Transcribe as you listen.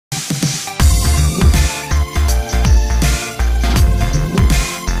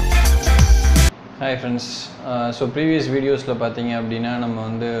Hi friends, so previous videos la pathinga appadina நம்ம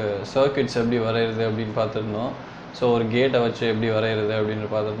வந்து circuits எப்படி வரையிறது அப்படினு பார்த்திருந்தோம். So ஒரு கேட் வச்சு எப்படி வரையிறது அப்படினு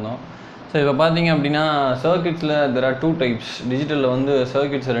பார்த்திருந்தோம். So இப்போ பாத்தீங்க அப்படினா circuitsல there are two types. டிஜிட்டல்ல வந்து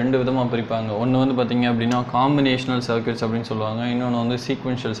circuits ரெண்டு விதமா பிரிப்பாங்க. ஒன்னு வந்து பாத்தீங்க அப்படினா combinational circuits அப்படினு சொல்லுவாங்க. இன்னொன்னு வந்து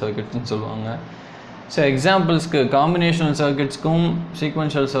sequential circuits னு சொல்லுவாங்க. So examples க்கு combinational circuits க்கும்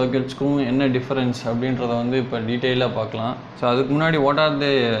sequential circuits க்கும் என்ன difference அப்படின்றத வந்து இப்போ டீடைலா பார்க்கலாம். So அதுக்கு முன்னாடி what are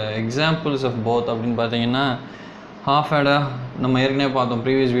the examples of both அப்படினு பாத்தீங்கன்னா half adder நம்ம ஏற்கனவே பார்த்தோம்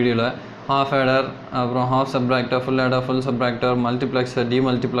previous வீடியோல half adder அப்புறம் half subtractor full adder full subtractor multiplexer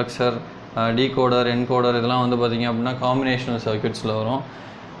demultiplexer decoder encoder இதெல்லாம் வந்து பாத்தீங்க அப்படினா combinational circuitsல வரும்.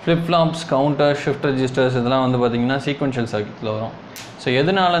 flip flops counter shift registers இதெல்லாம் வந்து பாத்தீங்கன்னா sequential circuitsல வரும். ஸோ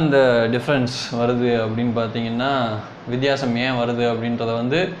எதனால இந்த டிஃப்ரென்ஸ் வருது அப்படின்னு பார்த்தீங்கன்னா வித்தியாசம் ஏன் வருது அப்படின்றத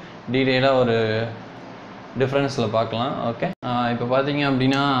வந்து டீட்டெயிலாக ஒரு டிஃப்ரென்ஸில் பார்க்கலாம். ஓகே, இப்போ பார்த்தீங்க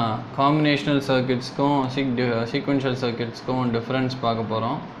அப்படின்னா காம்பினேஷனல் சர்க்கியூட்ஸ்க்கும் சீக்வென்ஷியல் சர்க்கியூட்ஸ்க்கும் டிஃப்ரென்ஸ் பார்க்க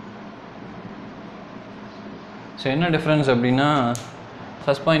போகிறோம். ஸோ என்ன டிஃப்ரென்ஸ் அப்படின்னா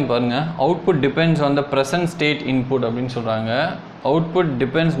ஃபர்ஸ்ட் பாயிண்ட் பாருங்கள், output depends on the present state input அப்படின்னு சொல்கிறாங்க. Output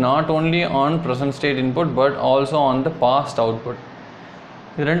depends not only on present state input but also on the past output.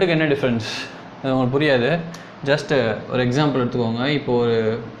 இது ரெண்டுக்கு என்ன டிஃப்ரென்ஸ் அது உங்களுக்கு புரியாது. ஜஸ்ட் ஒரு எக்ஸாம்பிள் எடுத்துக்கோங்க. இப்போ ஒரு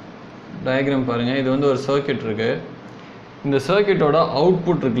டயக்ராம் பாருங்கள். இது வந்து ஒரு சர்க்கியூட் இருக்குது. இந்த சர்க்கியூட்டோட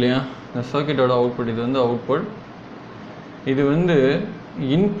அவுட்புட் இருக்கு இல்லையா, இந்த சர்க்கியூட்டோட அவுட்புட் இது வந்து அவுட்புட். இது வந்து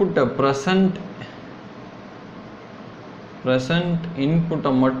இன்புட்டை ப்ரெசன்ட்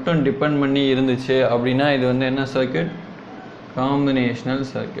இன்புட்டை மட்டும் டிபெண்ட் பண்ணி இருந்துச்சு அப்படின்னா இது வந்து என்ன சர்க்கியூட்? Combinational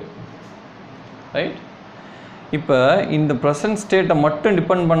circuit, right? இப்போ இந்த ப்ரெசன்ட் ஸ்டேட்டை மட்டும்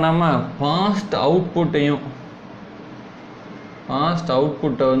டிபெண்ட் பண்ணாமல் பாஸ்ட்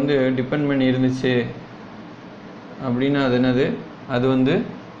அவுட்புட்டை வந்து டிபெண்ட் பண்ணி இருந்துச்சு அப்படின்னா அது என்னது? அது வந்து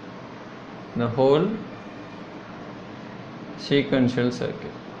the whole sequential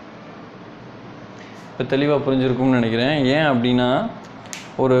circuit. இப்போ தெளிவாக புரிஞ்சிருக்கும்னு நினைக்கிறேன். ஏன் அப்படின்னா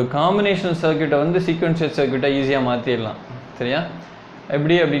ஒரு காம்பினேஷனல் சர்க்கியூட்டை வந்து சீக்வென்ஷியல் சர்க்கியூட்டை ஈஸியாக மாற்றிடலாம். சரியா?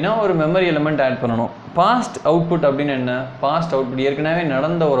 எப்படி அப்படின்னா ஒரு மெமரி எலிமெண்ட் ஆட் பண்ணணும். பாஸ்ட் அவுட்புட் அப்படின்னு என்ன? பாஸ்ட் அவுட்புட் ஏற்கனவே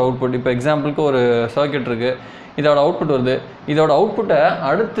நடந்த ஒரு அவுட்புட். இப்போ எக்ஸாம்பிளுக்கு ஒரு சர்க்கியூட் இருக்குது, இதோட அவுட்புட் வருது. இதோட அவுட்புட்டை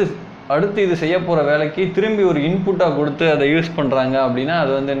அடுத்து இது செய்ய போகிற வேலைக்கு திரும்பி ஒரு இன்புட்டாக கொடுத்து அதை யூஸ் பண்ணுறாங்க அப்படின்னா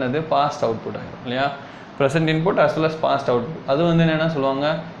அது வந்து என்னது? பாஸ்ட் அவுட்புட் ஆகிடும் இல்லையா? Present input as well as past output. அது வந்து என்ன சொல்லுவாங்க?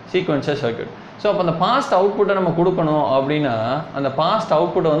 Sequential circuit. ஸோ அப்போ அந்த பாஸ்ட் அவுட்புட்டை நம்ம கொடுக்கணும் அப்படின்னா அந்த பாஸ்ட்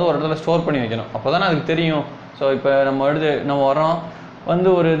அவுட்புட்டை வந்து ஒரு இடத்துல ஸ்டோர் பண்ணி வைக்கணும். அப்போ தானே அதுக்கு தெரியும். ஸோ இப்போ நம்ம வரோம் வந்து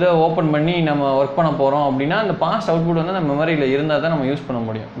ஒரு இதை ஓப்பன் பண்ணி நம்ம ஒர்க் பண்ண போகிறோம் அப்படின்னா அந்த பாஸ்ட் அவுட்புட் வந்து நம்ம மெமரியில் இருந்தால் தான் நம்ம யூஸ் பண்ண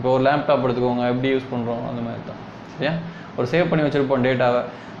முடியும். இப்போ ஒரு லேப்டாப் எடுத்துக்கோங்க, எப்படி யூஸ் பண்ணுறோம் அந்த மாதிரி தான். சரியா? ஒரு சேவ் பண்ணி வச்சுருப்போம் டேட்டாவை.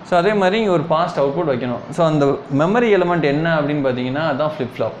 ஸோ அதே மாதிரி இங்கே ஒரு பாஸ்ட் அவுட்புட் வைக்கணும். ஸோ அந்த மெமரி எலிமெண்ட் என்ன அப்படின்னு பார்த்தீங்கன்னா அதுதான்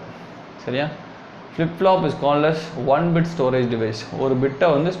ஃப்ளிப் ஃப்ளாப். சரியா? Flip flop is called as 1 bit storage device. ஒரு பிட்டை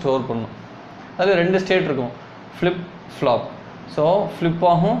வந்து ஸ்டோர் பண்ணணும். அது ரெண்டு ஸ்டேட் இருக்கும், ஃப்ளிப் ஃப்ளாப். ஸோ ஃப்ளிப்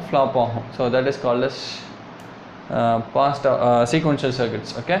ஆகும், ஃப்ளாப் ஆகும். So that is called as past sequential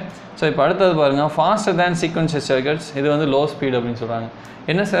circuits. Okay, so இப்போ அடுத்தது பாருங்கள், ஃபாஸ்டர் தேன் சீக்வென்ஷியல் சர்க்கியூட்ஸ். இது வந்து லோ ஸ்பீட் அப்படின்னு சொல்கிறாங்க.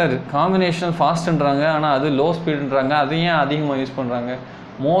 என்ன சார் காம்பினேஷனல் ஃபாஸ்ட்ன்றாங்க ஆனால் அது லோ ஸ்பீடுன்றாங்க, அது ஏன் அதிகமாக யூஸ் பண்ணுறாங்க?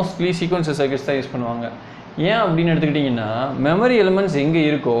 மோஸ்ட்லி சீக்வென்ஷியல் சர்க்கியூட்ஸ் தான் யூஸ் பண்ணுவாங்க. ஏன் அப்படின்னு எடுத்துக்கிட்டிங்கன்னா மெமரி எலிமெண்ட்ஸ் எங்கே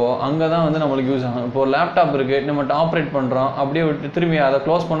இருக்கோ அங்கே தான் வந்து நம்மளுக்கு யூஸ் ஆகும். இப்போ ஒரு லேப்டாப் இருக்குது, நம்ம ஆப்ரேட் பண்ணுறோம், அப்படியே விட்டு திரும்பி அதை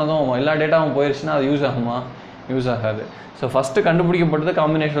க்ளோஸ் பண்ணதும் எல்லா டேட்டாவும் போயிடுச்சுன்னா அது யூஸ் ஆகுமா? யூஸ் ஆகாது. ஸோ ஃபஸ்ட்டு கண்டுபிடிக்கப்பட்டது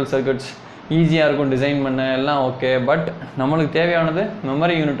காம்பினேஷனல் சர்க்கியூட்ஸ். ஈஸியாக இருக்கும் டிசைன் பண்ண, எல்லாம் ஓகே. பட் நம்மளுக்கு தேவையானது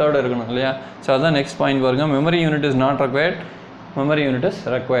மெமரி யூனிட்டோடு இருக்கணும் இல்லையா? ஸோ அதுதான் நெக்ஸ்ட் பாயிண்ட் பாருங்கள். Memory unit is not required, memory unit is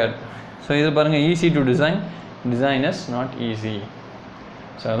required. So இது பாருங்கள், easy to design is not easy.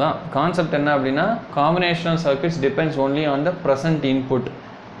 So அதான் கான்செப்ட் என்ன அப்படின்னா combinational circuits depends only on the present input.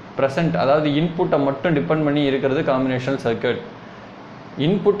 Present அதாவது இன்புட்டை மட்டும் டிபெண்ட் பண்ணி இருக்கிறது காம்பினேஷனல் சர்க்கியூட்.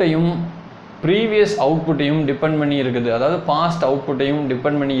 இன்புட்டையும் ப்ரீவியஸ் அவுட்புட்டையும் டிபெண்ட் பண்ணி இருக்குது, அதாவது பாஸ்ட் அவுட்புட்டையும்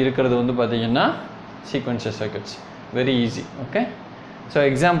டிபெண்ட் பண்ணி இருக்கிறது வந்து பார்த்திங்கன்னா sequential circuits. Very easy. Okay, so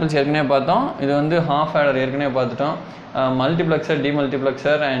examples ஏற்கனவே பார்த்தோம். இது வந்து ஹாஃப் ஆடர் ஏற்கனவே பார்த்துட்டோம். Multiplexer,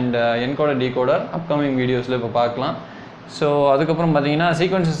 டிமல்டிப்ளெக்சர் and encoder decoder upcoming வீடியோஸில் இப்போ பார்க்கலாம். ஸோ அதுக்கப்புறம் பார்த்தீங்கன்னா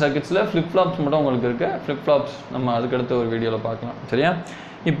சீக்வென்ஷியல் சர்க்கியூட்ஸில் ஃப்ளிப் ஃப்ளாப்ஸ் மட்டும் உங்களுக்கு இருக்குது. ஃப்ளிப் ஃப்ளாப்ஸ் நம்ம அதுக்கடுத்து ஒரு வீடியோவில் பார்க்கலாம். சரியா?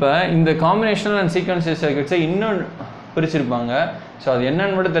 இப்போ இந்த காம்பினேஷனல் அண்ட் சீக்வென்ஷியல் சர்க்கியூட்ஸை இன்னும் பிரிச்சிருப்பாங்க. ஸோ அது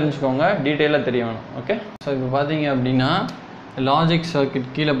என்னன்னு மட்டும் தெரிஞ்சுக்கோங்க, டீட்டெயிலாக தெரிய வேணும். ஓகே, ஸோ இப்போ பார்த்தீங்க அப்படின்னா லாஜிக்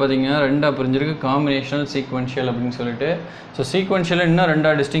சர்க்கியூட் கீழே பார்த்தீங்கன்னா ரெண்டாக பிரிஞ்சிருக்கு, காம்பினேஷனல் சீக்வென்ஷியல் அப்படின்னு சொல்லிட்டு. ஸோ சீக்வென்ஷியல் இன்னும்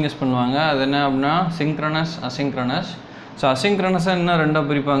ரெண்டாக டிஸ்டிங்விஷ் பண்ணுவாங்க. அது என்ன அப்படின்னா சிங்க்ரனஸ், அசிங்க்ரனஸ். ஸோ அசிங்க்ரனஸை இன்னும் ரெண்டாக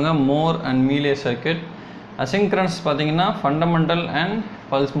பிரிப்பாங்க, மோர் அண்ட் மீலே சர்க்கியூட். அசிங்க்ரனஸ் பார்த்தீங்கன்னா ஃபண்டமெண்டல் அண்ட்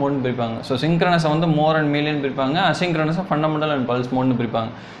பல்ஸ் மோட்னு பிரிப்பாங்க. ஸோ சிங்க்ரனஸை வந்து மோர் அண்ட் மீலியன் பிரிப்பாங்க, அசிங்க்ரனஸை ஃபண்டமெண்டல் அண்ட் பல்ஸ் மோட்னு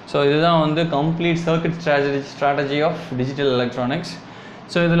பிரிப்பாங்க. ஸோ இதுதான் வந்து complete circuit strategy of digital electronics.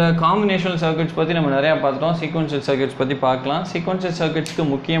 So இதில் காம்பினேஷனல் சர்க்கிட்ஸ் பற்றி நம்ம நிறையா பார்த்துட்டோம். சீக்வன்ஷியல் சர்க்கிட்ஸ் பற்றி பார்க்கலாம். சீக்வன்ஷியல் சர்க்கிட்ஸ்க்கு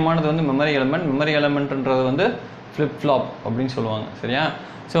முக்கியமானது வந்து மெமரி எலமெண்ட்ன்றது வந்து ஃப்ளிப் ஃப்ளாப் அப்படின்னு சொல்லுவாங்க. சரியா?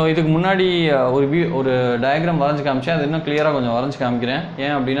 ஸோ இதுக்கு முன்னாடி ஒரு டயக்ராம் வரைஞ்சி காமிச்சேன். அது இன்னும் கிளியராக கொஞ்சம் வரைஞ்சி காமிக்கிறேன்.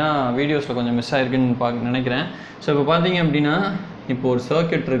 ஏன் அப்படின்னா வீடியோஸில் கொஞ்சம் மிஸ் ஆகிருக்குன்னு நினைக்கிறேன். ஸோ இப்போ பார்த்தீங்க அப்படின்னா இப்போ ஒரு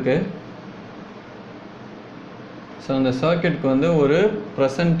சர்க்கிட் இருக்குது. ஸோ அந்த சர்க்கிட்க்கு வந்து ஒரு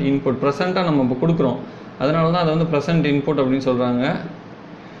ப்ரெசன்ட் ப்ரெசண்ட்டாக நம்ம இப்போ கொடுக்குறோம். அதனால தான் அதை வந்து ப்ரெசன்ட் இன்புட் அப்படின்னு சொல்கிறாங்க.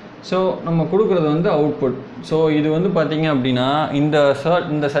 ஸோ நம்ம கொடுக்குறது வந்து அவுட்புட். ஸோ இது வந்து பார்த்திங்க அப்படின்னா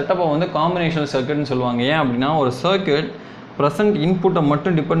இந்த செட்டப்பை வந்து காம்பினேஷனல் சர்க்கிட்னு சொல்லுவாங்க. ஏன் அப்படின்னா ஒரு சர்க்கிட் ப்ரெசன்ட் இன்புட்டை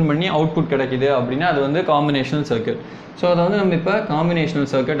மட்டும் டிபெண்ட் பண்ணி அவுட்புட் கிடைக்கிது அப்படின்னா அது வந்து காம்பினேஷனல் சர்க்கிட். ஸோ அதை வந்து நம்ம இப்போ காம்பினேஷனல்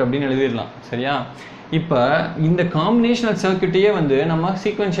சர்க்கிட் அப்படின்னு எழுதிடலாம். சரியா? இப்போ இந்த காம்பினேஷனல் சர்க்கிட்டையே வந்து நம்ம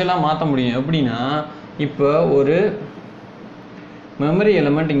சீக்வென்ஷியலாக மாற்ற முடியும். எப்படின்னா இப்போ ஒரு மெமரி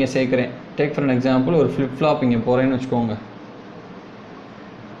எலமெண்ட் இங்கே சேர்க்குறேன். டேக் ஃபார் எக்ஸாம்பிள் ஒரு ஃப்ளிப் ஃப்ளாப் இங்கே போகிறேன்னு வச்சுக்கோங்க.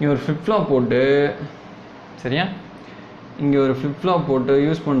 இங்கே ஒரு ஃப்ளிப் ஃப்ளாப் போட்டு, சரியா, இங்கே ஒரு ஃப்ளிப் ஃப்ளாப் போட்டு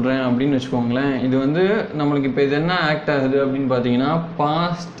யூஸ் பண்ணுறேன் அப்படின்னு வச்சுக்கோங்களேன். இது வந்து நம்மளுக்கு இப்போ இது என்ன ஆக்ட் ஆகுது அப்படின்னு பார்த்தீங்கன்னா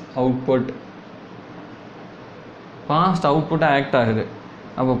பாஸ்ட் அவுட்புட்டாக ஆக்ட் ஆகுது.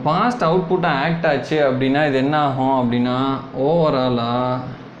 அப்போ பாஸ்ட் அவுட்புட்டாக ஆக்ட் ஆச்சு அப்படின்னா இது என்ன ஆகும் அப்படின்னா ஓவராலாக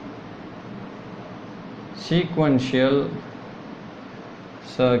சீக்வென்ஷியல்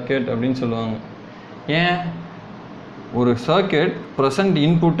சர்க்கிட் அப்படின்னு சொல்லுவாங்க. ஏன்? ஒரு சர்க்கிட் ப்ரெசன்ட்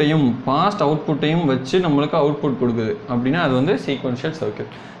இன்புட்டையும் பாஸ்ட் அவுட்புட்டையும் வச்சு நம்மளுக்கு அவுட்புட் கொடுக்குது அப்படின்னா அது வந்து சீக்வென்ஷியல்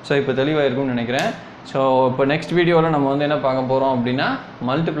சர்க்கிட். ஸோ இப்போ தெளிவாக இருக்கும்னு நினைக்கிறேன். ஸோ இப்போ நெக்ஸ்ட் வீடியோவில் நம்ம வந்து என்ன பார்க்க போகிறோம் அப்படின்னா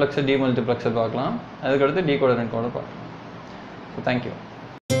மல்டிப்ளெக்ஸர், டிமல்டிப்ளெக்ஸர் பார்க்கலாம். அதுக்கடுத்து டிகோடர், என்கோடர் பார்க்கலாம். So thank you.